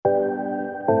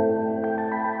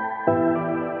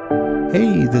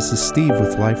Hey, this is Steve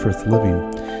with Life Worth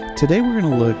Living. Today we're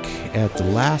going to look at the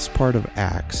last part of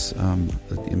Acts.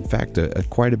 In fact,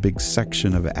 quite a big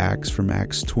section of Acts from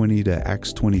Acts 20 to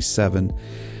Acts 27,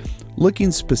 looking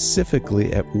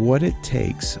specifically at what it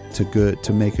takes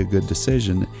to make a good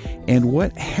decision and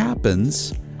what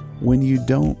happens when you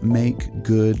don't make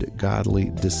good, godly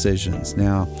decisions.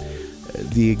 Now,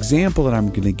 the example that I'm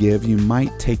going to give, you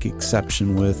might take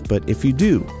exception with, but if you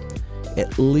do,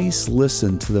 at least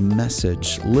listen to the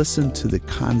message, listen to the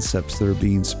concepts that are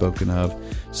being spoken of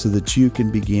so that you can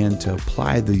begin to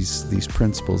apply these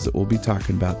principles that we'll be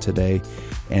talking about today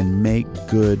and make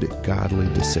good, godly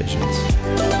decisions.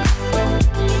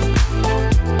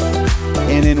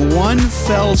 And in one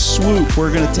fell swoop,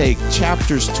 we're going to take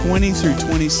chapters 20 through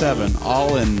 27,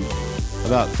 all in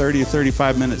about 30 or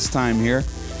 35 minutes time here.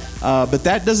 But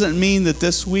that doesn't mean that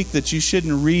this week that you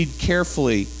shouldn't read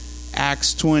carefully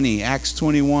Acts 20, Acts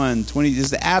 21, 20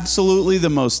 is absolutely the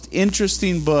most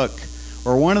interesting book,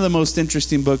 or one of the most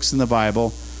interesting books in the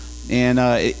Bible. And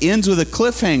it ends with a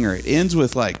cliffhanger. It ends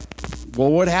with like, well,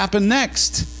 what happened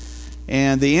next?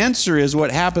 And the answer is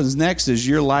what happens next is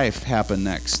your life happened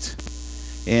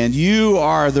next. And you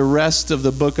are the rest of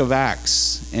the book of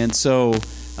Acts. And so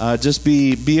just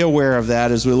be aware of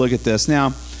that as we look at this.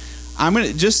 Now, I'm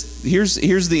going to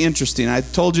here's the interesting. I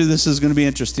told you this is going to be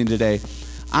interesting today.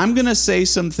 I'm going to say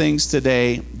some things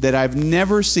today that I've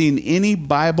never seen any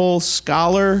Bible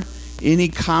scholar, any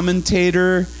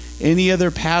commentator, any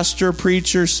other pastor,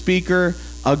 preacher, speaker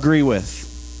agree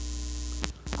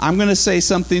with. I'm going to say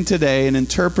something today and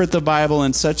interpret the Bible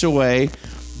in such a way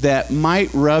that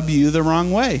might rub you the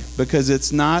wrong way because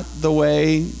it's not the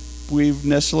way we've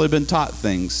necessarily been taught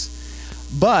things.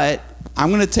 But I'm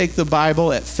going to take the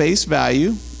Bible at face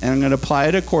value and I'm going to apply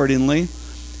it accordingly.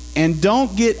 And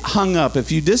don't get hung up.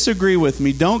 If you disagree with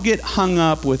me, don't get hung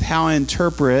up with how I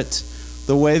interpret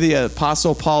the way the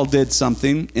Apostle Paul did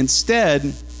something.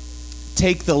 Instead,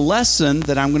 take the lesson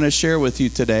that I'm going to share with you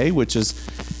today, which is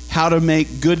how to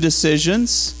make good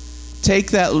decisions.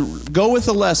 Take that, go with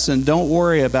the lesson. Don't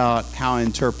worry about how I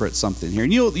interpret something here.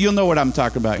 And you'll know what I'm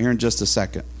talking about here in just a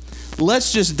second.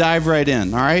 Let's just dive right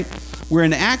in, all right? We're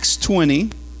in Acts 20,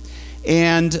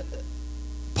 and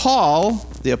Paul,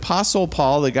 the Apostle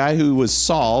Paul, the guy who was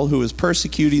Saul, who was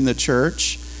persecuting the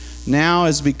church, now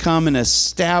has become an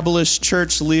established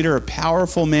church leader, a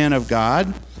powerful man of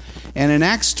God. And in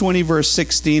Acts 20, verse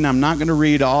 16, I'm not going to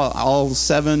read all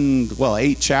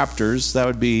 8 chapters. That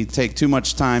would take too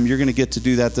much time. You're going to get to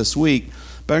do that this week.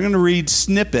 But I'm going to read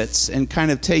snippets and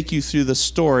kind of take you through the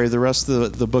story, the rest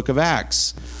of the book of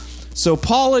Acts. So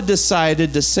Paul had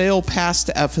decided to sail past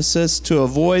Ephesus to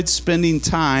avoid spending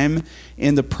time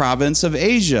in the province of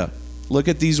Asia. Look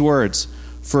at these words.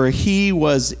 For he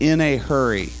was in a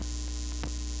hurry.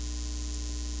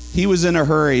 He was in a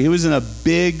hurry. He was in a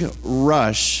big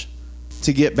rush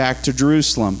to get back to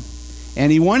Jerusalem.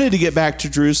 And he wanted to get back to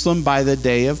Jerusalem by the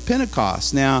day of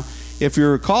Pentecost. Now, if you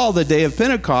recall, the day of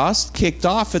Pentecost kicked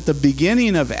off at the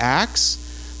beginning of Acts.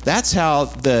 That's how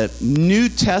the New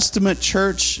Testament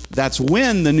church, that's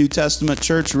when the New Testament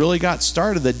church really got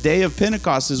started. The day of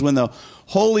Pentecost is when the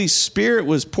Holy Spirit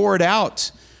was poured out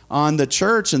on the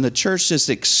church, and the church just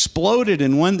exploded.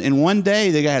 In one day,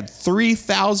 they had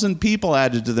 3,000 people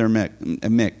added to their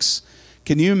mix.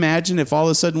 Can you imagine if all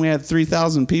of a sudden we had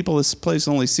 3,000 people? This place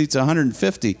only seats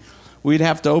 150. We'd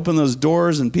have to open those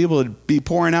doors and people would be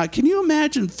pouring out. Can you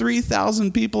imagine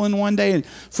 3,000 people in one day? And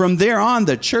from there on,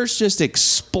 the church just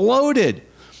exploded.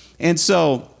 And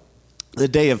so the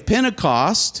day of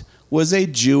Pentecost was a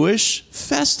Jewish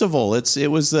festival. It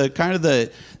was the kind of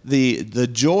the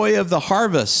joy of the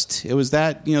harvest. It was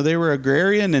that, they were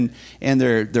agrarian and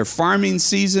their farming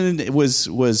season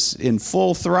was in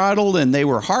full throttle and they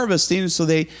were harvesting. And so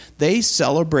they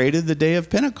celebrated the day of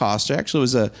Pentecost. Actually,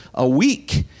 it was a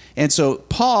week. And so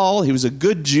Paul, he was a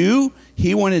good Jew.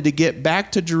 He wanted to get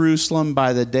back to Jerusalem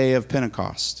by the day of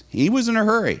Pentecost. He was in a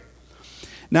hurry.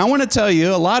 Now, I want to tell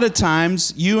you, a lot of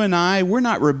times, you and I, we're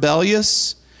not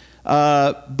rebellious,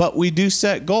 but we do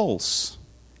set goals.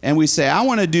 And we say, I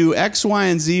want to do X, Y,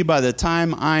 and Z by the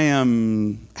time I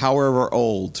am however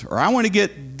old. Or I want to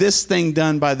get this thing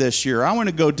done by this year. I want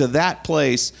to go to that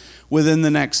place within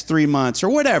the next 3 months or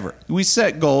whatever. We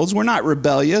set goals. We're not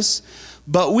rebellious.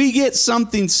 But we get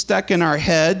something stuck in our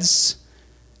heads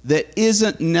that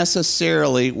isn't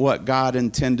necessarily what God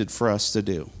intended for us to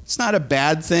do. It's not a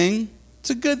bad thing.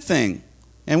 It's a good thing.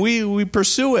 And we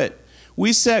pursue it.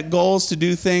 We set goals to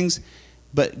do things,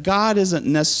 but God isn't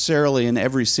necessarily in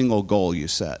every single goal you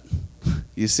set.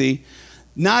 You see?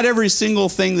 Not every single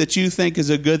thing that you think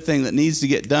is a good thing that needs to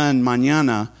get done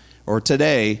mañana or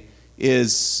today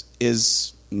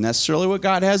is necessarily what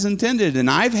God has intended. And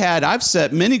I've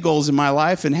set many goals in my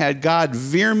life and had God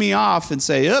veer me off and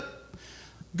say,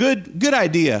 good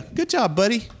idea. Good job,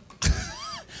 buddy.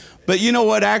 But you know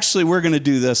what? Actually, we're going to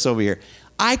do this over here.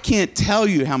 I can't tell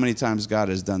you how many times God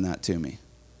has done that to me.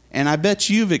 And I bet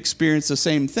you've experienced the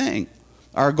same thing.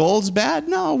 Are goals bad?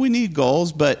 No, we need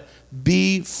goals, but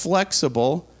be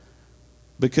flexible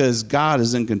because God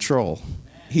is in control.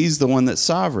 He's the one that's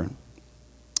sovereign.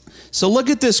 So look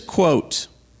at this quote.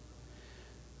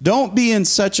 Don't be in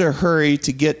such a hurry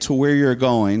to get to where you're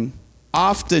going.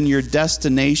 Often your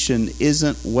destination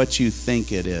isn't what you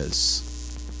think it is.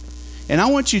 And I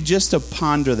want you just to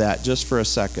ponder that just for a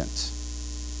second.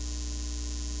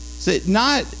 So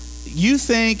you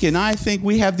think and I think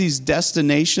we have these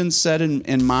destinations set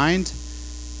in mind,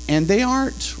 and they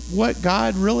aren't what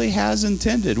God really has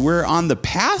intended. We're on the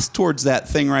path towards that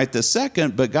thing right this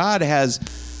second, but God has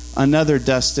another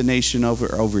destination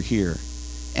over here.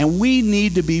 And we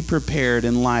need to be prepared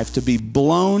in life to be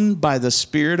blown by the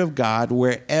Spirit of God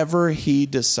wherever He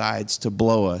decides to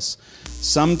blow us.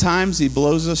 Sometimes He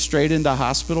blows us straight into a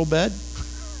hospital bed.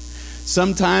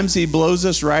 Sometimes He blows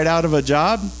us right out of a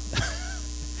job.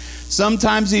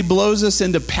 Sometimes He blows us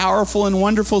into powerful and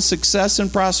wonderful success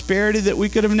and prosperity that we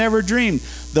could have never dreamed.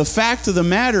 The fact of the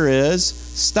matter is,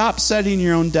 stop setting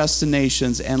your own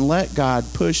destinations and let God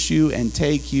push you and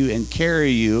take you and carry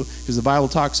you, because the Bible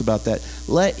talks about that.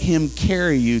 Let Him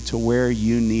carry you to where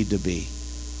you need to be.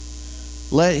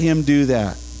 Let Him do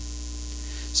that.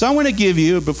 So I want to give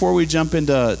you, before we jump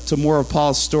into more of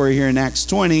Paul's story here in Acts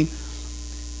 20,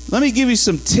 let me give you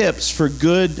some tips for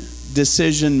good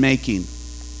decision making.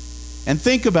 And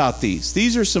think about these.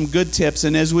 These are some good tips.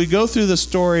 And as we go through the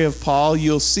story of Paul,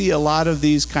 you'll see a lot of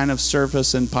these kind of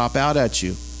surface and pop out at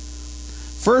you.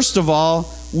 First of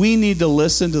all, we need to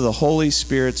listen to the Holy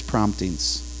Spirit's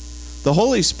promptings. The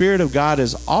Holy Spirit of God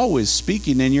is always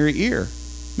speaking in your ear.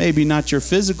 Maybe not your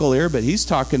physical ear, but He's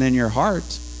talking in your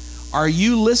heart. Are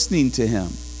you listening to Him?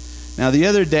 Now, the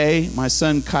other day, my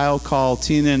son Kyle called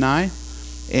Tina and I,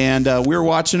 and we were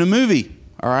watching a movie,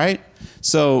 all right?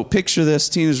 So picture this.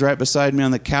 Tina's right beside me on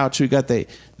the couch. We got the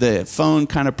phone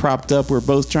kind of propped up. We're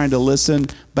both trying to listen.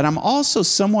 But I'm also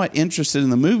somewhat interested in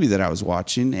the movie that I was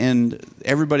watching, and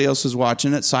everybody else was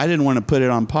watching it, so I didn't want to put it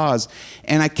on pause.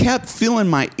 And I kept feeling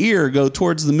my ear go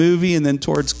towards the movie and then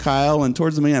towards Kyle and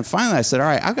towards the movie. And finally I said, all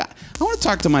right, I want to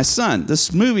talk to my son.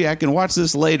 This movie, I can watch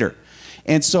this later.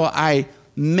 And so I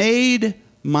made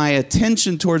my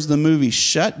attention towards the movie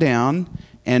shut down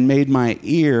and made my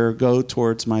ear go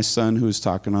towards my son who was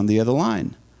talking on the other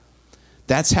line.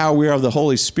 That's how we are of the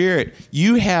Holy Spirit.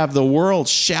 You have the world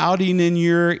shouting in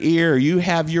your ear. You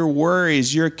have your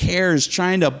worries, your cares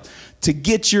trying to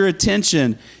get your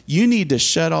attention. You need to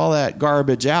shut all that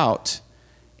garbage out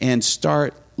and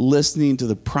start listening to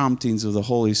the promptings of the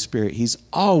Holy Spirit. He's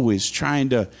always trying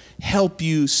to help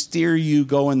you, steer you,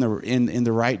 go in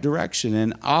the right direction.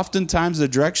 And oftentimes the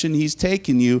direction He's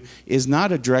taking you is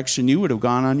not a direction you would have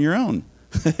gone on your own.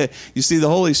 You see, the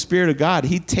Holy Spirit of God,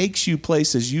 He takes you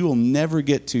places you will never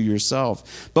get to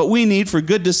yourself. But we need, for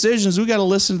good decisions, we got to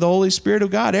listen to the Holy Spirit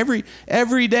of God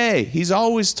every day. He's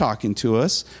always talking to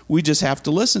us. We just have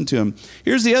to listen to Him.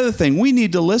 Here's the other thing. We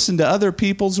need to listen to other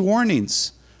people's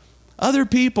warnings. Other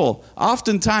people,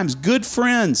 oftentimes good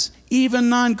friends, even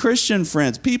non-Christian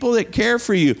friends, people that care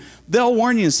for you, they'll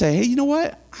warn you and say, hey, you know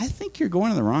what? I think you're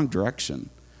going in the wrong direction.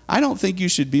 I don't think you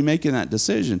should be making that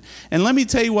decision. And let me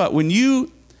tell you what, when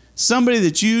somebody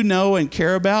that you know and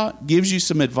care about gives you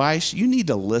some advice, you need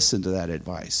to listen to that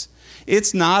advice.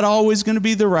 It's not always going to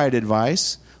be the right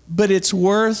advice, but it's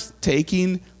worth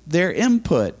taking their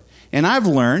input. And I've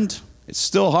learned, it's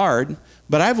still hard,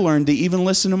 but I've learned to even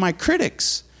listen to my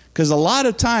critics. Because a lot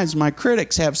of times my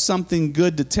critics have something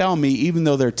good to tell me, even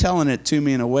though they're telling it to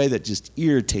me in a way that just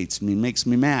irritates me, makes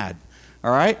me mad.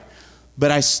 All right?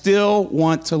 But I still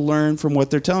want to learn from what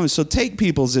they're telling me. So take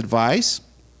people's advice,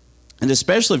 and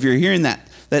especially if you're hearing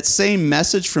that same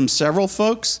message from several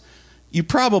folks, you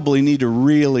probably need to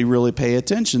really, really pay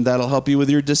attention. That'll help you with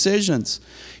your decisions.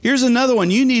 Here's another one.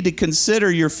 You need to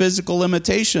consider your physical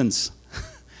limitations.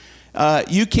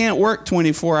 You can't work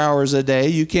 24 hours a day.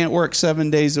 You can't work 7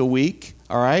 days a week,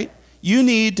 all right? You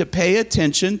need to pay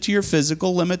attention to your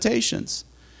physical limitations,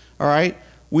 all right?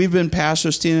 We've been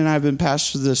pastors, Tina and I have been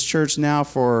pastors of this church now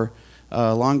for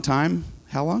a long time.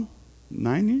 How long?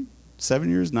 9 years? 7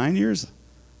 years? 9 years?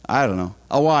 I don't know.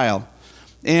 A while.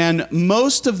 And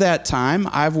most of that time,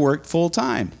 I've worked full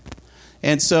time.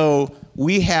 And so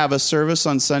we have a service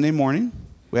on Sunday morning.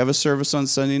 We have a service on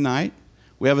Sunday night.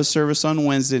 We have a service on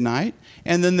Wednesday night,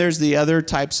 And then there's the other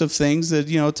types of things that,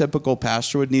 a typical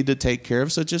pastor would need to take care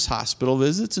of, such as hospital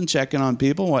visits and checking on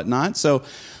people and whatnot. So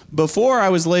before I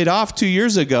was laid off 2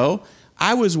 years ago,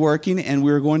 I was working and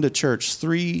we were going to church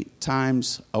 3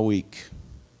 times a week.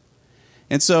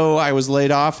 And so I was laid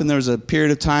off, and there was a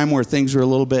period of time where things were a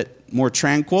little bit more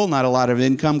tranquil, not a lot of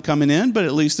income coming in, but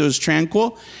at least it was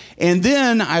tranquil. And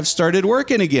then I've started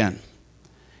working again.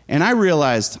 And I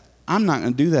realized I'm not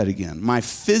going to do that again. My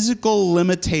physical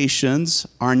limitations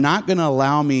are not going to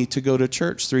allow me to go to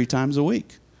church 3 times a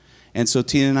week. And so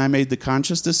Tina and I made the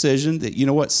conscious decision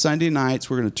that, Sunday nights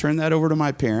we're going to turn that over to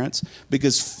my parents,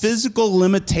 because physical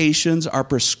limitations are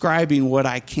prescribing what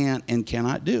I can and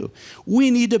cannot do.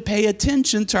 We need to pay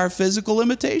attention to our physical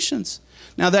limitations.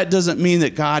 Now, that doesn't mean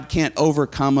that God can't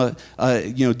overcome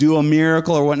do a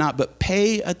miracle or whatnot, but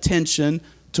pay attention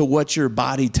to what your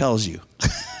body tells you.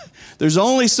 There's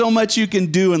only so much you can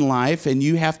do in life, and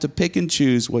you have to pick and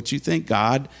choose what you think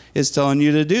God is telling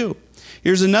you to do.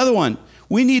 Here's another one.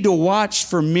 We need to watch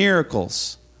for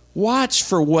miracles. Watch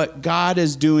for what God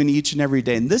is doing each and every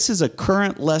day. And this is a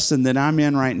current lesson that I'm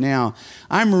in right now.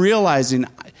 I'm realizing,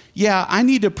 I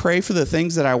need to pray for the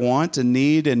things that I want and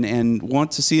need and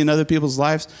want to see in other people's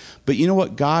lives. But you know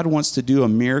what? God wants to do a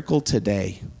miracle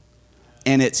today.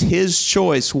 And it's his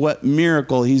choice what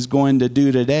miracle he's going to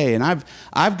do today. And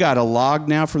I've got a log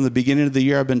now from the beginning of the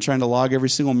year. I've been trying to log every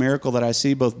single miracle that I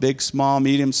see, both big, small,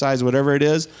 medium size, whatever it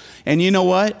is. And you know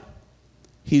what?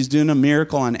 He's doing a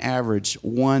miracle on average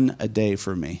 1 a day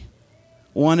for me.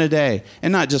 1 a day.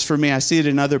 And not just for me. I see it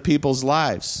in other people's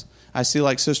lives. I see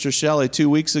like Sister Shelley 2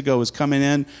 weeks ago was coming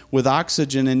in with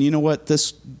oxygen. And you know what?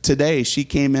 Today she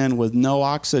came in with no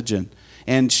oxygen.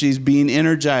 And she's being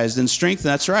energized and strengthened.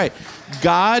 That's right.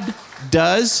 God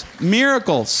does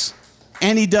miracles.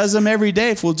 And he does them every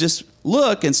day. If we'll just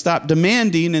look and stop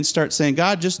demanding and start saying,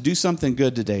 God, just do something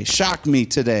good today. Shock me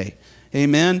today.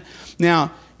 Amen.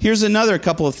 Now, here's another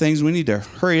couple of things we need to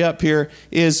hurry up here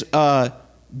is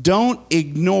don't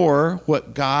ignore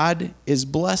what God is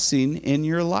blessing in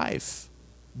your life.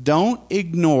 Don't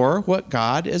ignore what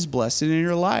God is blessing in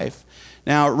your life.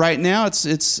 Now, right now,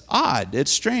 it's odd, it's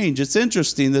strange, it's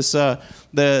interesting. This the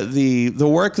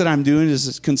work that I'm doing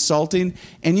is consulting,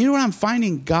 and you know what I'm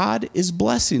finding? God is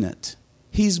blessing it.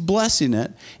 He's blessing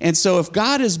it, and so if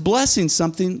God is blessing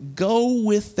something, go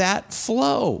with that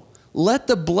flow. Let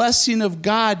the blessing of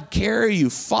God carry you.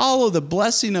 Follow the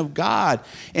blessing of God,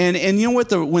 and you know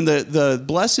what? When the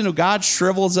blessing of God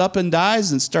shrivels up and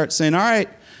dies, and starts saying, "All right,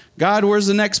 God, where's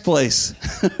the next place?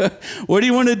 What do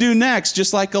you want to do next?"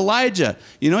 Just like Elijah.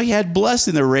 He had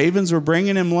blessing. The ravens were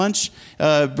bringing him lunch,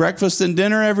 breakfast and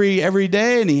dinner every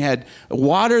day, and he had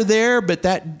water there, but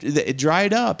it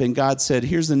dried up. And God said,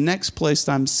 here's the next place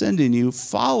I'm sending you.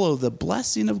 Follow the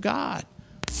blessing of God.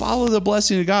 Follow the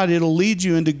blessing of God. It'll lead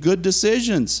you into good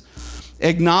decisions.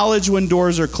 Acknowledge when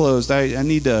doors are closed. I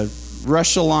need to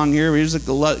rush along here. Here's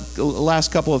the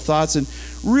last couple of thoughts. And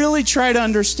really try to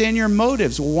understand your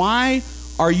motives. Why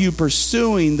are you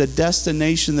pursuing the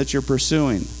destination that you're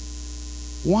pursuing?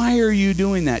 Why are you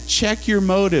doing that? Check your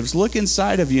motives. Look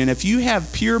inside of you. And if you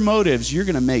have pure motives, you're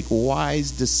going to make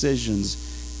wise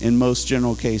decisions in most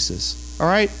general cases. All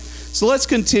right? So let's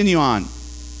continue on.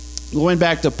 Going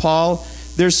back to Paul,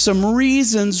 there's some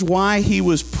reasons why he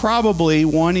was probably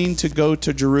wanting to go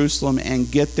to Jerusalem and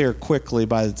get there quickly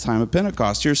by the time of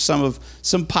Pentecost. Here's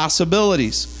some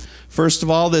possibilities. First of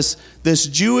all, this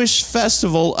Jewish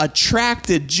festival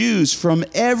attracted Jews from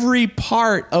every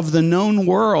part of the known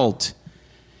world.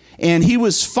 And he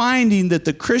was finding that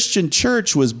the Christian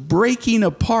church was breaking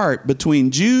apart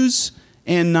between Jews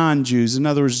and non-Jews, in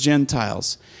other words,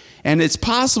 Gentiles. And it's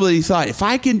possible that he thought, if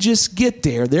I can just get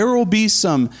there, there will be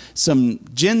some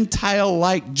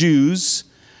Gentile-like Jews,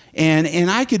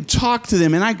 and I could talk to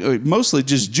them, and mostly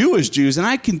just Jewish Jews, and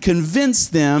I can convince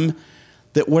them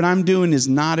that what I'm doing is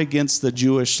not against the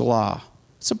Jewish law.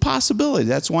 It's a possibility.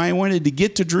 That's why he wanted to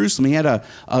get to Jerusalem. He had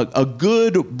a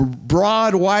good,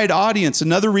 broad, wide audience.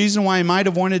 Another reason why he might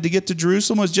have wanted to get to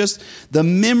Jerusalem was just the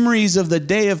memories of the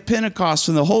day of Pentecost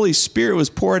when the Holy Spirit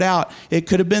was poured out. It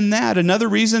could have been that. Another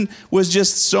reason was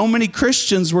just so many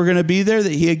Christians were going to be there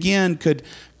that he, again, could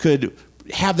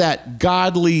have that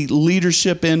godly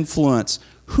leadership influence.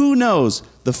 Who knows?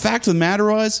 The fact of the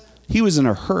matter was, he was in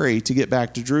a hurry to get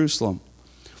back to Jerusalem.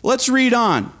 Let's read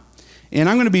on. And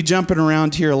I'm going to be jumping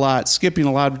around here a lot, skipping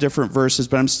a lot of different verses,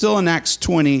 but I'm still in Acts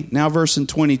 20, now verse in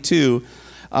 22.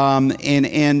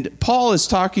 And Paul is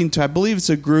talking to, I believe it's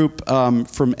a group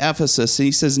from Ephesus. And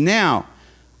he says, now,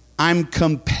 I'm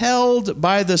compelled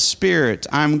by the Spirit.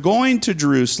 I'm going to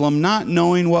Jerusalem, not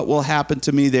knowing what will happen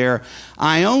to me there.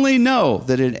 I only know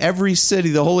that in every city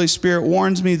the Holy Spirit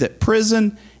warns me that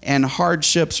prison and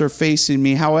hardships are facing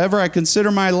me. However, I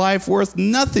consider my life worth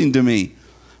nothing to me.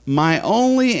 My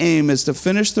only aim is to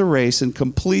finish the race and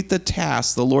complete the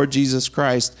task the Lord Jesus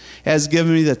Christ has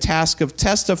given me, the task of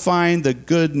testifying the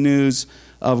good news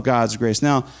of God's grace.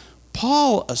 Now,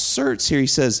 Paul asserts here, he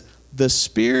says, the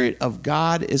Spirit of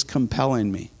God is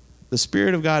compelling me. The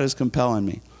Spirit of God is compelling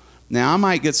me. Now, I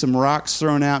might get some rocks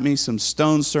thrown at me, some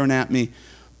stones thrown at me,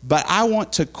 but I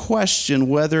want to question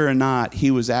whether or not he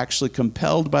was actually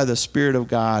compelled by the Spirit of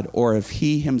God or if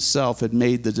he himself had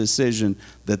made the decision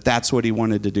that that's what he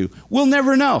wanted to do. We'll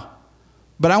never know.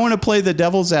 But I want to play the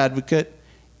devil's advocate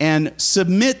and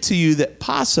submit to you that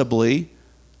possibly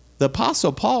the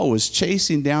Apostle Paul was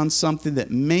chasing down something that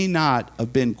may not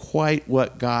have been quite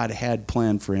what God had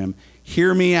planned for him.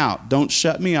 Hear me out. Don't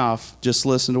shut me off. Just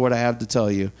listen to what I have to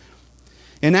tell you.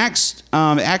 In Acts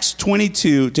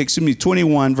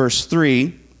 21, verse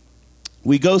 3,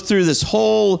 we go through this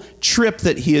whole trip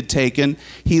that he had taken.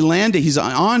 He's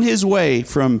on his way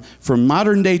from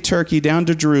modern-day Turkey down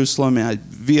to Jerusalem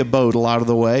via boat a lot of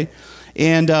the way.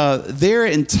 And their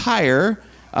entire...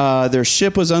 their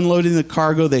ship was unloading the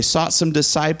cargo. They sought some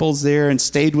disciples there and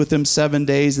stayed with them 7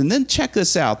 days. And then check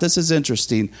this out. This is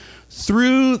interesting.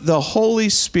 Through the Holy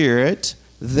Spirit,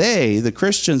 the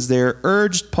Christians there,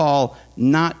 urged Paul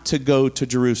not to go to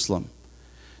Jerusalem.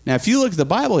 Now, if you look at the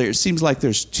Bible here, it seems like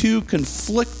there's two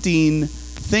conflicting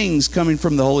things coming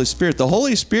from the Holy Spirit. The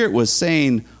Holy Spirit was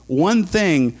saying one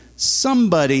thing: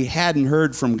 somebody hadn't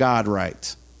heard from God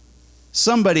right.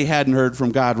 Somebody hadn't heard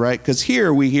from God right, because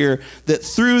here we hear that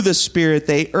through the Spirit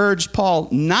they urged Paul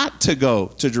not to go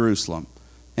to Jerusalem,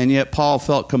 and yet Paul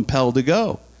felt compelled to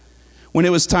go. When it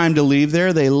was time to leave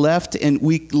there, we left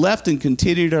and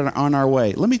continued on our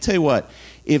way. Let me tell you what,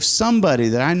 if somebody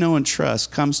that I know and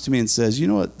trust comes to me and says, you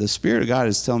know what, the Spirit of God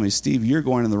is telling me, Steve, you're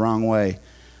going in the wrong way,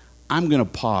 I'm going to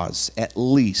pause, at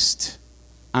least.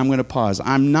 I'm going to pause.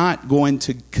 I'm not going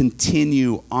to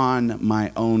continue on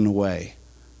my own way.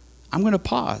 I'm going to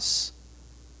pause.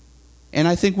 And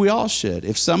I think we all should.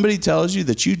 If somebody tells you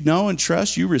that you know and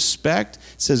trust, you respect,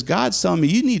 says, God's telling me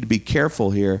you need to be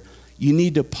careful here, you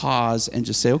need to pause and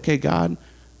just say, okay, God,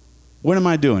 what am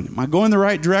I doing? Am I going the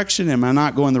right direction? Am I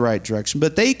not going the right direction?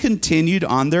 But they continued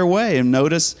on their way. And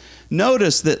notice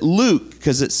that Luke,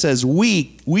 because it says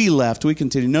we left, we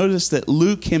continued. Notice that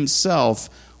Luke himself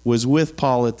was with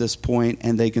Paul at this point,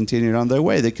 and they continued on their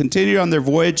way. They continued on their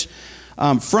voyage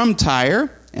from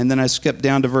Tyre. And then I skipped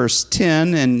down to verse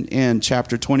 10 in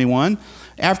chapter 21.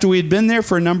 After we had been there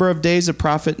for a number of days, a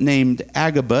prophet named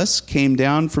Agabus came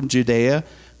down from Judea.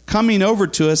 Coming over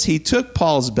to us, he took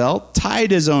Paul's belt,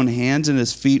 tied his own hands and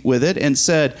his feet with it, and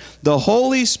said, the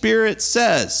Holy Spirit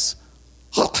says,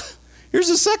 here's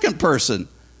a second person.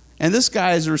 And this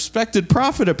guy is a respected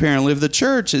prophet, apparently, of the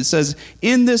church. It says,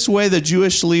 in this way, the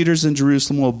Jewish leaders in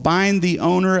Jerusalem will bind the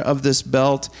owner of this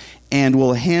belt and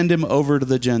will hand him over to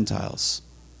the Gentiles.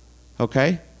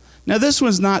 Okay? Now, this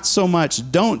one's not so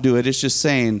much don't do it. It's just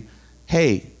saying,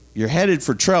 hey, you're headed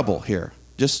for trouble here.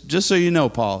 Just so you know,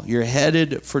 Paul, you're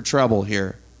headed for trouble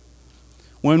here.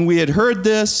 When we had heard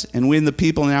this, and we and the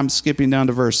people, and I'm skipping down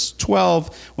to verse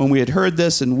 12, when we had heard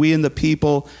this, and we and the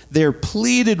people, there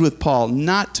pleaded with Paul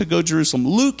not to go to Jerusalem.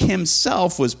 Luke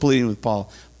himself was pleading with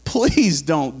Paul, please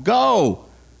don't go.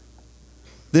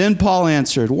 Then Paul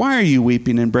answered, why are you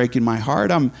weeping and breaking my heart?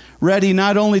 I'm ready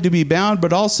not only to be bound,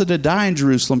 but also to die in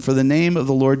Jerusalem for the name of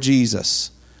the Lord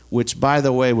Jesus, which, by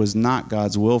the way, was not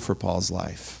God's will for Paul's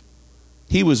life.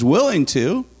 He was willing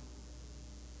to.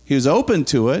 He was open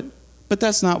to it, but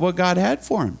that's not what God had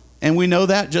for him. And we know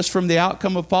that just from the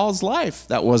outcome of Paul's life.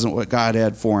 That wasn't what God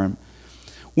had for him.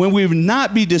 When we would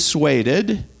not be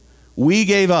dissuaded, we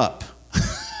gave up.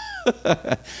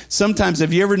 Sometimes,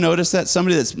 have you ever noticed that?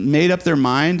 Somebody that's made up their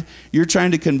mind, you're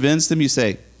trying to convince them, you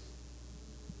say,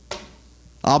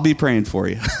 I'll be praying for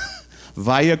you.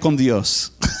 Vaya con Dios.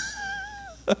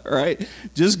 All right?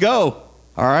 Just go.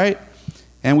 All right?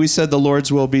 And we said the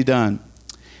Lord's will be done.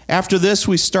 After this,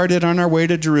 we started on our way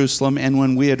to Jerusalem, and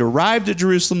when we had arrived at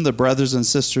Jerusalem, the brothers and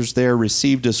sisters there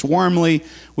received us warmly.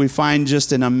 We find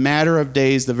just in a matter of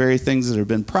days the very things that have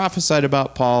been prophesied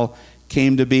about Paul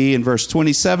came to be. In verse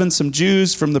 27, some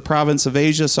Jews from the province of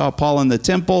Asia saw Paul in the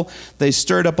temple. They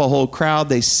stirred up a whole crowd.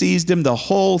 They seized him. The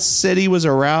whole city was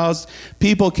aroused.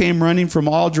 People came running from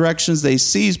all directions. They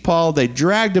seized Paul. They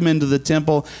dragged him into the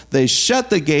temple. They shut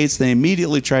the gates. They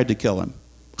immediately tried to kill him.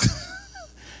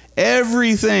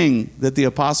 Everything that the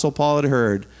Apostle Paul had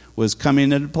heard was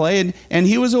coming into play, and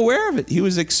he was aware of it. He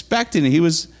was expecting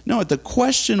it. The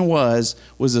question was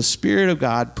the Spirit of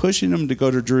God pushing him to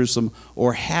go to Jerusalem,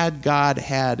 or had God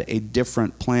had a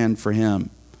different plan for him?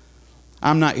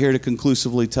 I'm not here to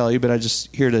conclusively tell you, but I'm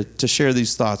just here to share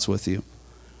these thoughts with you.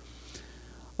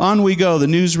 On we go. The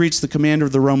news reached the commander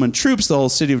of the Roman troops. The whole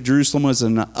city of Jerusalem was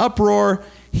in an uproar.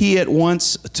 He at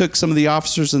once took some of the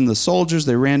officers and the soldiers.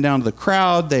 They ran down to the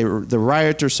crowd. The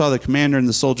rioters saw the commander and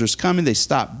the soldiers coming. They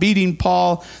stopped beating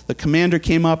Paul. The commander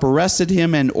came up, arrested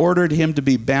him, and ordered him to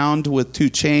be bound with 2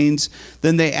 chains.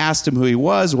 Then they asked him who he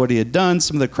was, what he had done.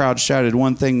 Some of the crowd shouted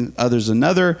one thing, others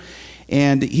another.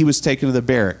 And he was taken to the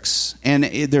barracks. And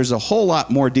there's a whole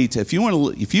lot more detail. If you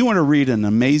want to read an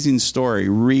amazing story,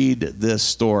 read this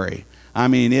story. I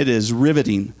mean, it is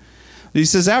riveting. He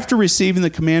says, after receiving the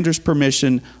commander's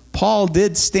permission, Paul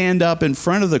did stand up in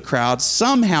front of the crowd.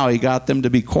 Somehow he got them to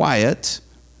be quiet.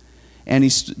 And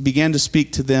he began to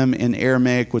speak to them in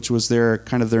Aramaic, which was their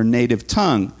native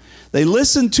tongue. They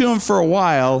listened to him for a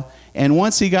while. And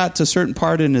once he got to a certain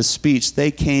part in his speech,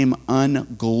 they came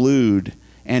unglued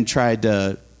and tried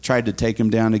to take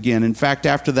him down again. In fact,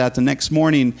 after that, the next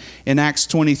morning, in Acts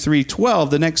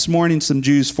 23:12, the next morning some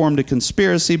Jews formed a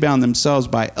conspiracy, bound themselves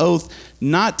by oath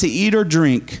not to eat or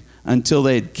drink until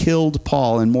they had killed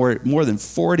Paul, and more than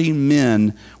 40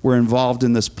 men were involved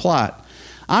in this plot.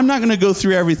 I'm not going to go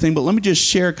through everything, but let me just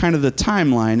share kind of the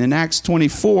timeline. In Acts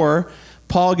 24,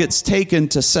 Paul gets taken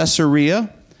to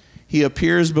Caesarea. He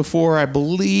appears before, I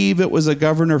believe it was a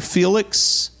Governor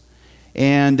Felix,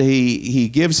 and he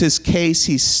gives his case.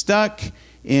 He's stuck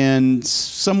in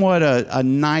somewhat a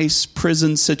nice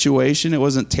prison situation. It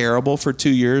wasn't terrible for 2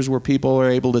 years where people were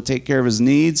able to take care of his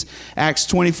needs. Acts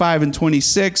 25 and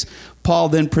 26, Paul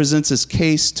then presents his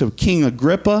case to King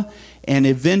Agrippa and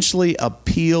eventually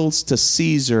appeals to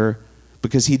Caesar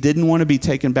because he didn't want to be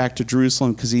taken back to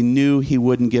Jerusalem because he knew he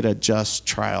wouldn't get a just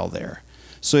trial there.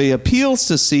 So he appeals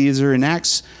to Caesar. In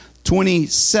Acts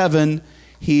 27,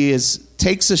 he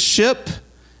takes a ship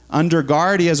under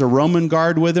guard. He has a Roman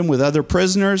guard with him with other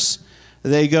prisoners.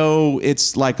 They go,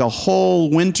 it's like a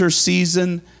whole winter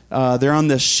season. They're on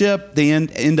this ship. They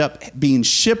end up being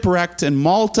shipwrecked in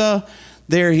Malta.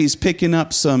 There he's picking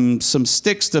up some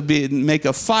sticks to make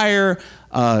a fire.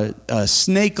 A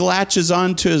snake latches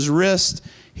onto his wrist.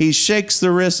 He shakes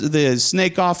the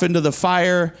snake off into the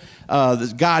fire.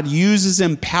 God uses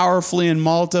him powerfully in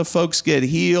Malta. Folks get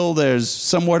healed. There's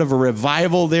somewhat of a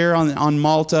revival there on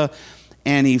Malta.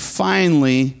 And he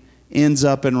finally ends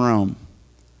up in Rome,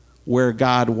 where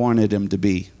God wanted him to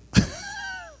be.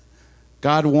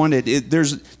 God wanted it.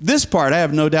 There's this part, I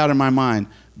have no doubt in my mind.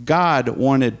 God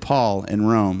wanted Paul in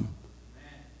Rome.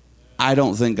 I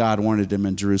don't think God wanted him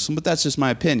in Jerusalem, but that's just my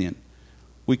opinion.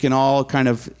 We can all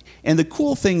and the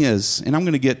cool thing is, and I'm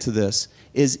going to get to this,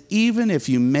 is even if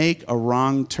you make a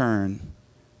wrong turn,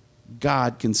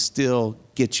 God can still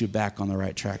get you back on the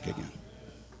right track again.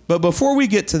 But before we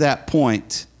get to that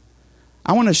point,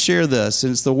 I want to share this,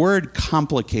 and it's the word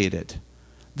complicated.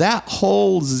 That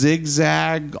whole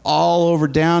zigzag all over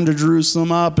down to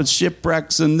Jerusalem, up and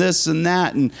shipwrecks and this and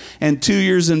that, and 2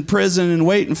 years in prison and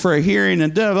waiting for a hearing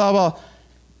and blah, blah, blah.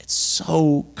 It's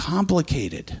so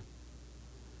complicated.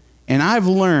 And I've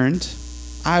learned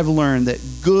that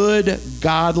good,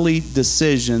 godly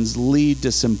decisions lead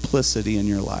to simplicity in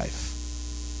your life.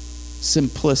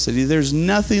 Simplicity. There's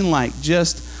nothing like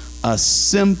just a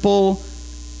simple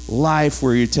life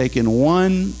where you're taking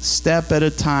one step at a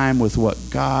time with what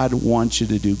God wants you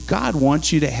to do. God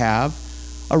wants you to have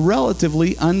a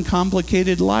relatively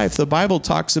uncomplicated life. The Bible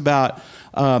talks about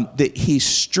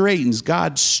that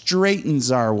God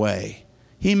straightens our way.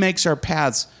 He makes our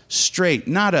paths straight,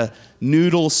 not a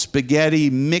noodle spaghetti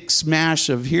mix mash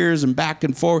of here's and back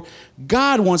and forth.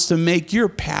 God wants to make your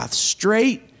path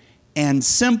straight and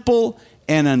simple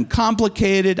and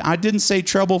uncomplicated. I didn't say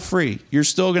trouble-free. You're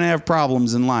still going to have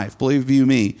problems in life, believe you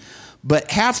me.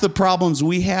 But half the problems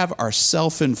we have are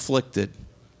self-inflicted.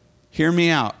 Hear me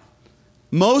out.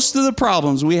 Most of the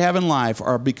problems we have in life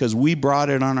are because we brought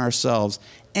it on ourselves,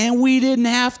 and we didn't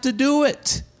have to do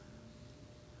it.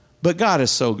 But God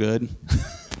is so good.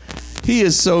 He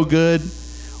is so good.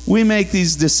 We make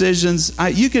these decisions.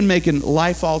 You can make a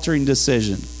life-altering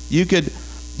decision. You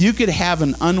could have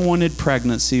an unwanted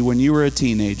pregnancy when you were a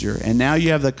teenager, and now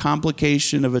you have the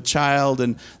complication of a child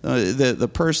and the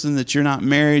person that you're not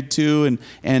married to,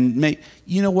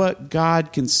 you know what?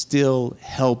 God can still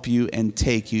help you and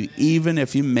take you, even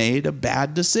if you made a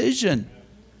bad decision.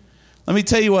 Let me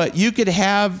tell you what, you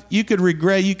could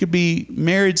regret, you could be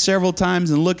married several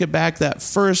times and look back that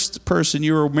first person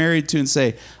you were married to and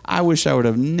say, I wish I would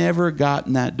have never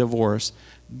gotten that divorce.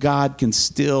 God can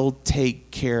still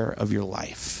take care of your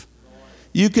life.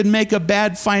 You can make a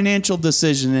bad financial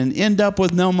decision and end up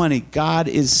with no money. God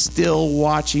is still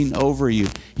watching over you.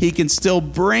 He can still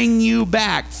bring you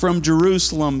back from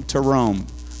Jerusalem to Rome.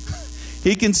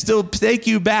 He can still take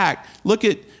you back. Look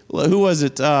at, who was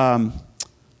it? Oh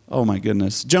my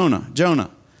goodness. Jonah.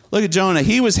 Look at Jonah.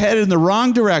 He was headed in the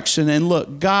wrong direction, and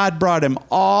look, God brought him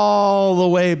all the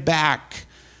way back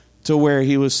to where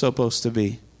he was supposed to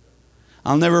be.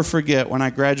 I'll never forget when I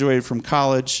graduated from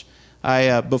college.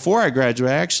 Before I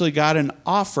graduated, I actually got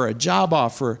a job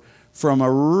offer from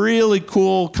a really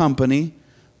cool company,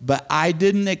 but I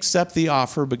didn't accept the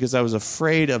offer because I was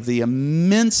afraid of the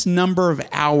immense number of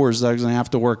hours that I was going to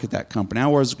have to work at that company. I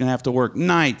was going to have to work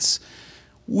nights,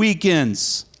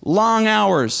 weekends, long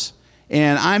hours.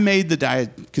 And I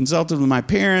consulted with my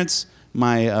parents,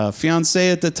 my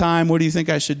fiance at the time. What do you think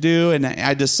I should do? And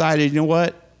I decided, you know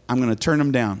what? I'm going to turn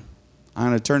them down.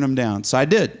 So I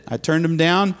did. I turned them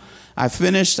down. I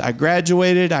finished. I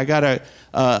graduated. I got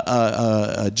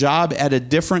a job at a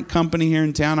different company here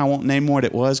in town. I won't name what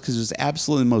it was because it was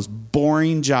absolutely the most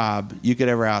boring job you could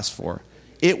ever ask for.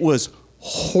 It was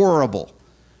horrible.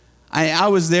 I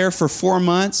was there for 4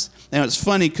 months. Now, it's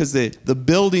funny because the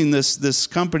building this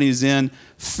company's in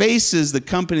faces the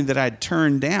company that I'd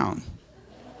turned down.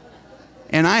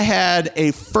 And I had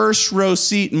a first row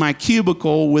seat in my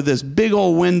cubicle with this big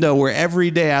old window where every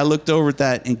day I looked over at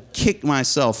that and kicked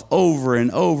myself over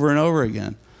and over and over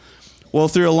again. Well,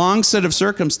 through a long set of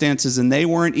circumstances, and they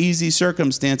weren't easy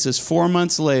circumstances, 4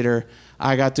 months later,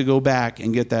 I got to go back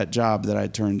and get that job that I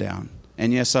turned down.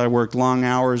 And yes, I worked long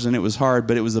hours and it was hard,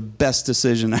 but it was the best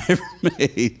decision I ever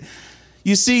made.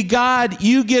 You see, God,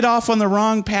 you get off on the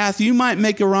wrong path. You might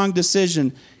make a wrong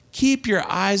decision. Keep your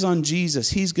eyes on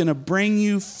Jesus. He's going to bring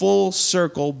you full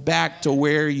circle back to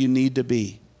where you need to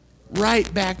be.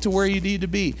 Right back to where you need to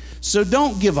be. So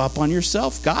don't give up on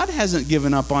yourself. God hasn't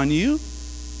given up on you.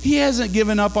 He hasn't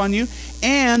given up on you.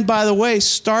 And by the way,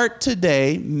 start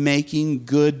today making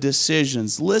good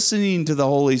decisions, listening to the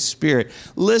Holy Spirit,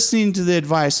 listening to the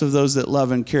advice of those that love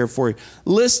and care for you,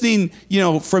 listening,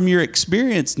 from your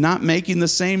experience, not making the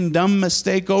same dumb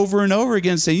mistake over and over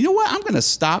again, saying, you know what, I'm going to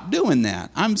stop doing that.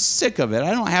 I'm sick of it.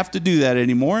 I don't have to do that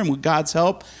anymore. And with God's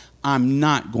help, I'm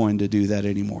not going to do that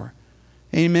anymore.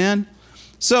 Amen.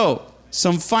 So,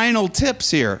 some final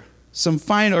tips here.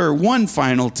 One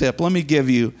final tip let me give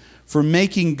you for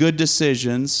making good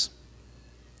decisions,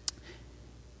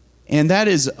 and that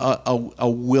is a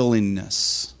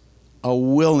willingness. A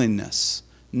willingness.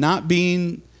 Not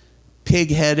being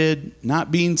pig-headed,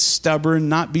 not being stubborn,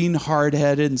 not being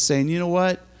hard-headed, and saying, you know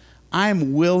what?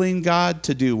 I'm willing, God,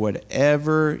 to do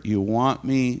whatever you want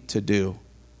me to do.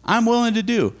 I'm willing to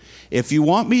do. If you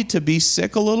want me to be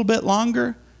sick a little bit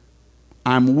longer,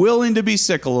 I'm willing to be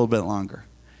sick a little bit longer.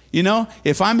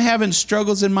 If I'm having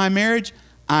struggles in my marriage,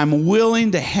 I'm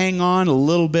willing to hang on a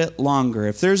little bit longer.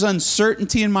 If there's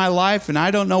uncertainty in my life and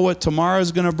I don't know what tomorrow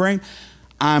is going to bring,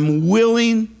 I'm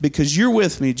willing, because you're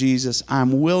with me, Jesus,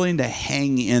 I'm willing to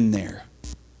hang in there.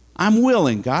 I'm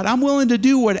willing, God. I'm willing to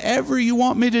do whatever you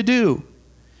want me to do.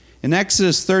 In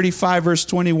Exodus 35, verse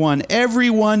 21,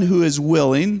 everyone who is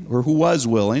willing, or who was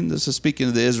willing, this is speaking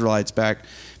of the Israelites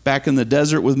back in the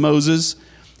desert with Moses,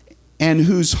 and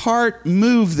whose heart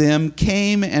moved them,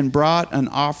 came and brought an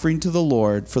offering to the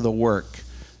Lord for the work.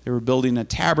 They were building a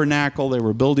tabernacle. They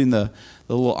were building the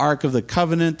little Ark of the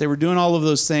Covenant. They were doing all of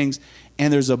those things.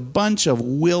 And there's a bunch of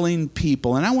willing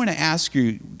people. And I want to ask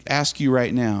you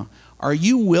right now, are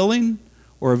you willing,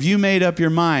 or have you made up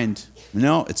your mind?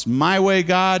 No, it's my way,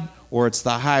 God, or it's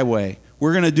the highway.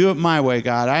 We're going to do it my way,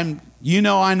 God.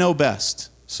 I know best.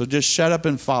 So just shut up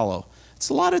and follow. It's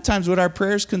a lot of times what our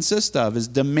prayers consist of is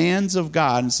demands of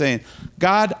God and saying,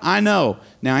 God, I know.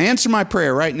 Now answer my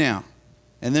prayer right now.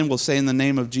 And then we'll say in the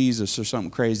name of Jesus or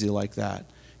something crazy like that.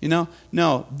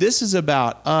 No, this is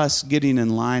about us getting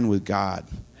in line with God.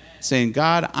 Saying,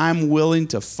 God, I'm willing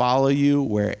to follow you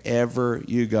wherever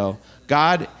you go.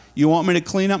 God, you want me to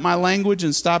clean up my language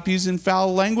and stop using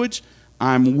foul language?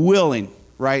 I'm willing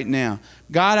right now.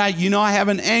 God, I have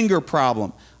an anger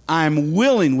problem. I'm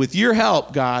willing, with your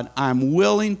help, God, I'm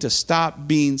willing to stop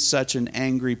being such an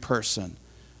angry person.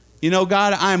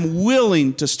 God, I'm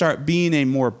willing to start being a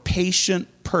more patient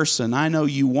person. I know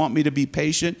you want me to be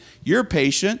patient. You're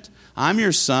patient. I'm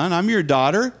your son. I'm your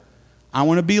daughter. I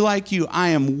want to be like you. I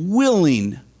am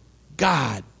willing,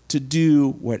 God, to do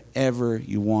whatever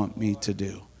you want me to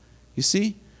do. You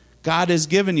see? God has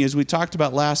given you, as we talked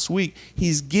about last week,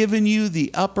 He's given you the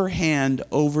upper hand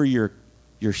over your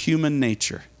human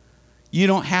nature. You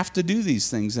don't have to do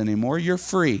these things anymore. You're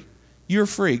free. You're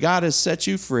free. God has set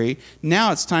you free.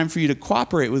 Now it's time for you to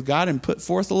cooperate with God and put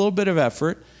forth a little bit of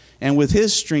effort. And with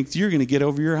his strength, you're going to get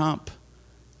over your hump.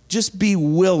 Just be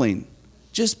willing.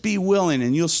 Just be willing,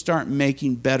 and you'll start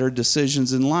making better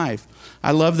decisions in life.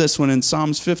 I love this one. In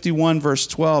Psalms 51, verse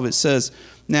 12, it says,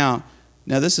 Now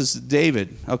this is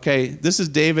David, okay? This is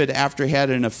David after he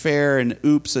had an affair and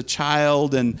a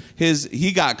child, and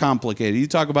he got complicated. You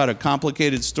talk about a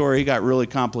complicated story, he got really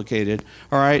complicated,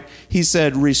 all right? He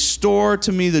said, restore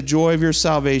to me the joy of your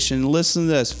salvation. Listen to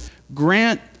this.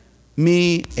 Grant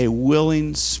me a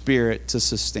willing spirit to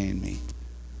sustain me.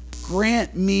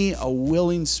 Grant me a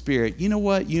willing spirit. You know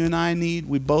what you and I need?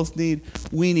 We both need?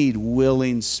 We need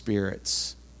willing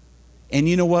spirits. And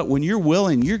you know what? When you're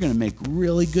willing, you're going to make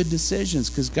really good decisions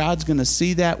because God's going to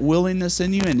see that willingness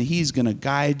in you, and he's going to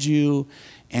guide you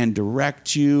and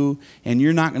direct you, and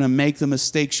you're not going to make the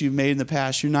mistakes you've made in the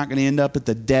past. You're not going to end up at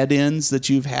the dead ends that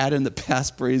you've had in the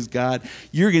past, praise God.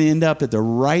 You're going to end up at the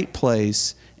right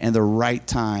place and the right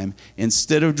time.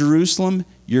 Instead of Jerusalem,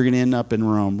 you're going to end up in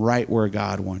Rome, right where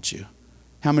God wants you.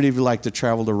 How many of you like to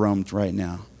travel to Rome right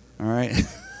now? All right?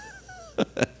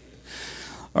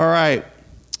 All right.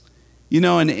 You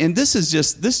know, and this is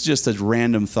just a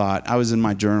random thought. I was in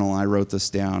my journal and I wrote this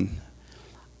down.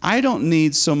 I don't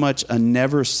need so much a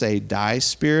never say die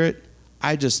spirit.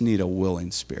 I just need a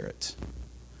willing spirit.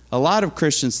 A lot of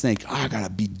Christians think, I got to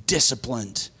be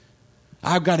disciplined.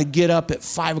 I've got to get up at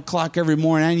 5 o'clock every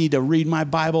morning. I need to read my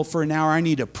Bible for an hour. I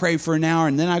need to pray for an hour.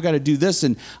 And then I've got to do this.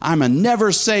 And I'm a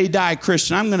never say die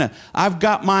Christian. I've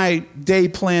got my day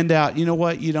planned out. You know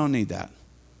what? You don't need that.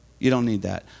 You don't need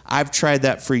that. I've tried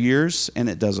that for years and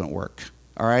it doesn't work.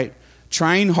 All right.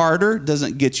 Trying harder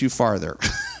doesn't get you farther.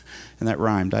 And that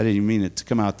rhymed. I didn't even mean it to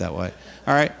come out that way.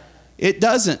 All right. It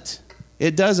doesn't.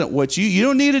 It doesn't. What you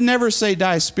don't need a never say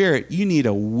die spirit. You need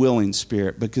a willing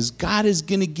spirit because God is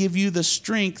going to give you the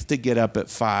strength to get up at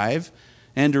 5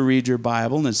 and to read your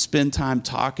Bible and to spend time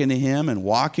talking to him and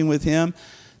walking with him.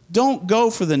 Don't go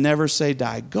for the never say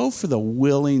die. Go for the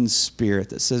willing spirit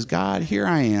that says, God, here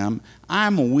I am.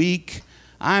 I'm weak.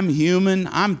 I'm human.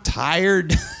 I'm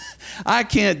tired. I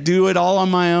can't do it all on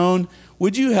my own.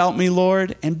 Would you help me,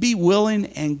 Lord? And be willing,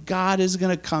 and God is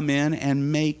going to come in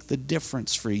and make the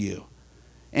difference for you.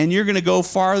 And you're going to go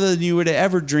farther than you would have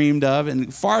ever dreamed of,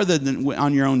 and farther than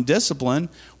on your own discipline.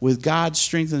 With God's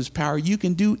strength and his power, you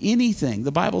can do anything.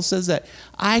 The Bible says that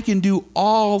I can do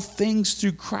all things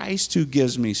through Christ who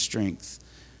gives me strength.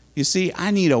 You see,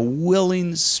 I need a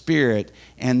willing spirit,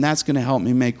 and that's going to help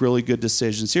me make really good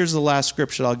decisions. Here's the last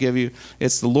scripture I'll give you.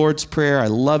 It's the Lord's Prayer. I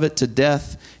love it to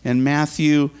death. In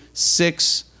Matthew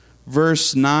 6,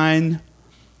 verse 9,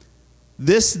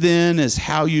 this then is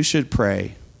how you should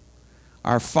pray.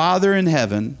 Our Father in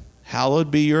heaven, hallowed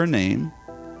be your name.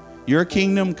 Your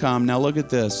kingdom come. Now look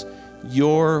at this.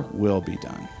 Your will be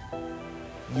done.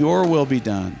 Your will be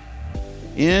done.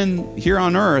 Here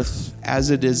on earth as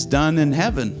it is done in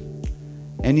heaven.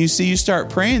 And you see, you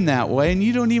start praying that way and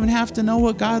you don't even have to know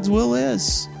what God's will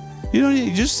is.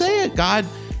 You just say it. God,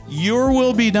 your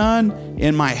will be done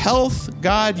in my health.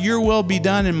 God, your will be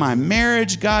done in my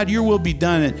marriage. God, your will be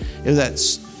done in that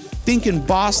stinking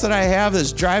boss that I have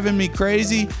that's driving me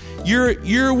crazy.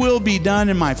 Your will be done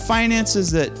in my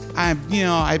finances that I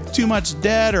have too much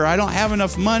debt or I don't have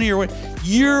enough money or what.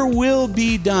 Your will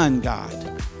be done,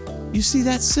 God. You see,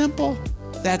 that's simple.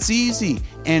 That's easy.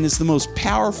 And it's the most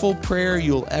powerful prayer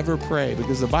you'll ever pray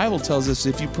because the Bible tells us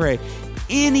if you pray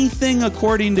anything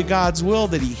according to God's will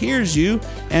that he hears you.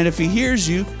 And if he hears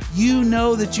you, you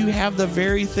know that you have the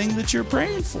very thing that you're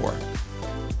praying for.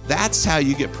 That's how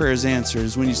you get prayers answered,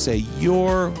 is when you say,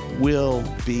 your will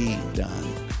be done.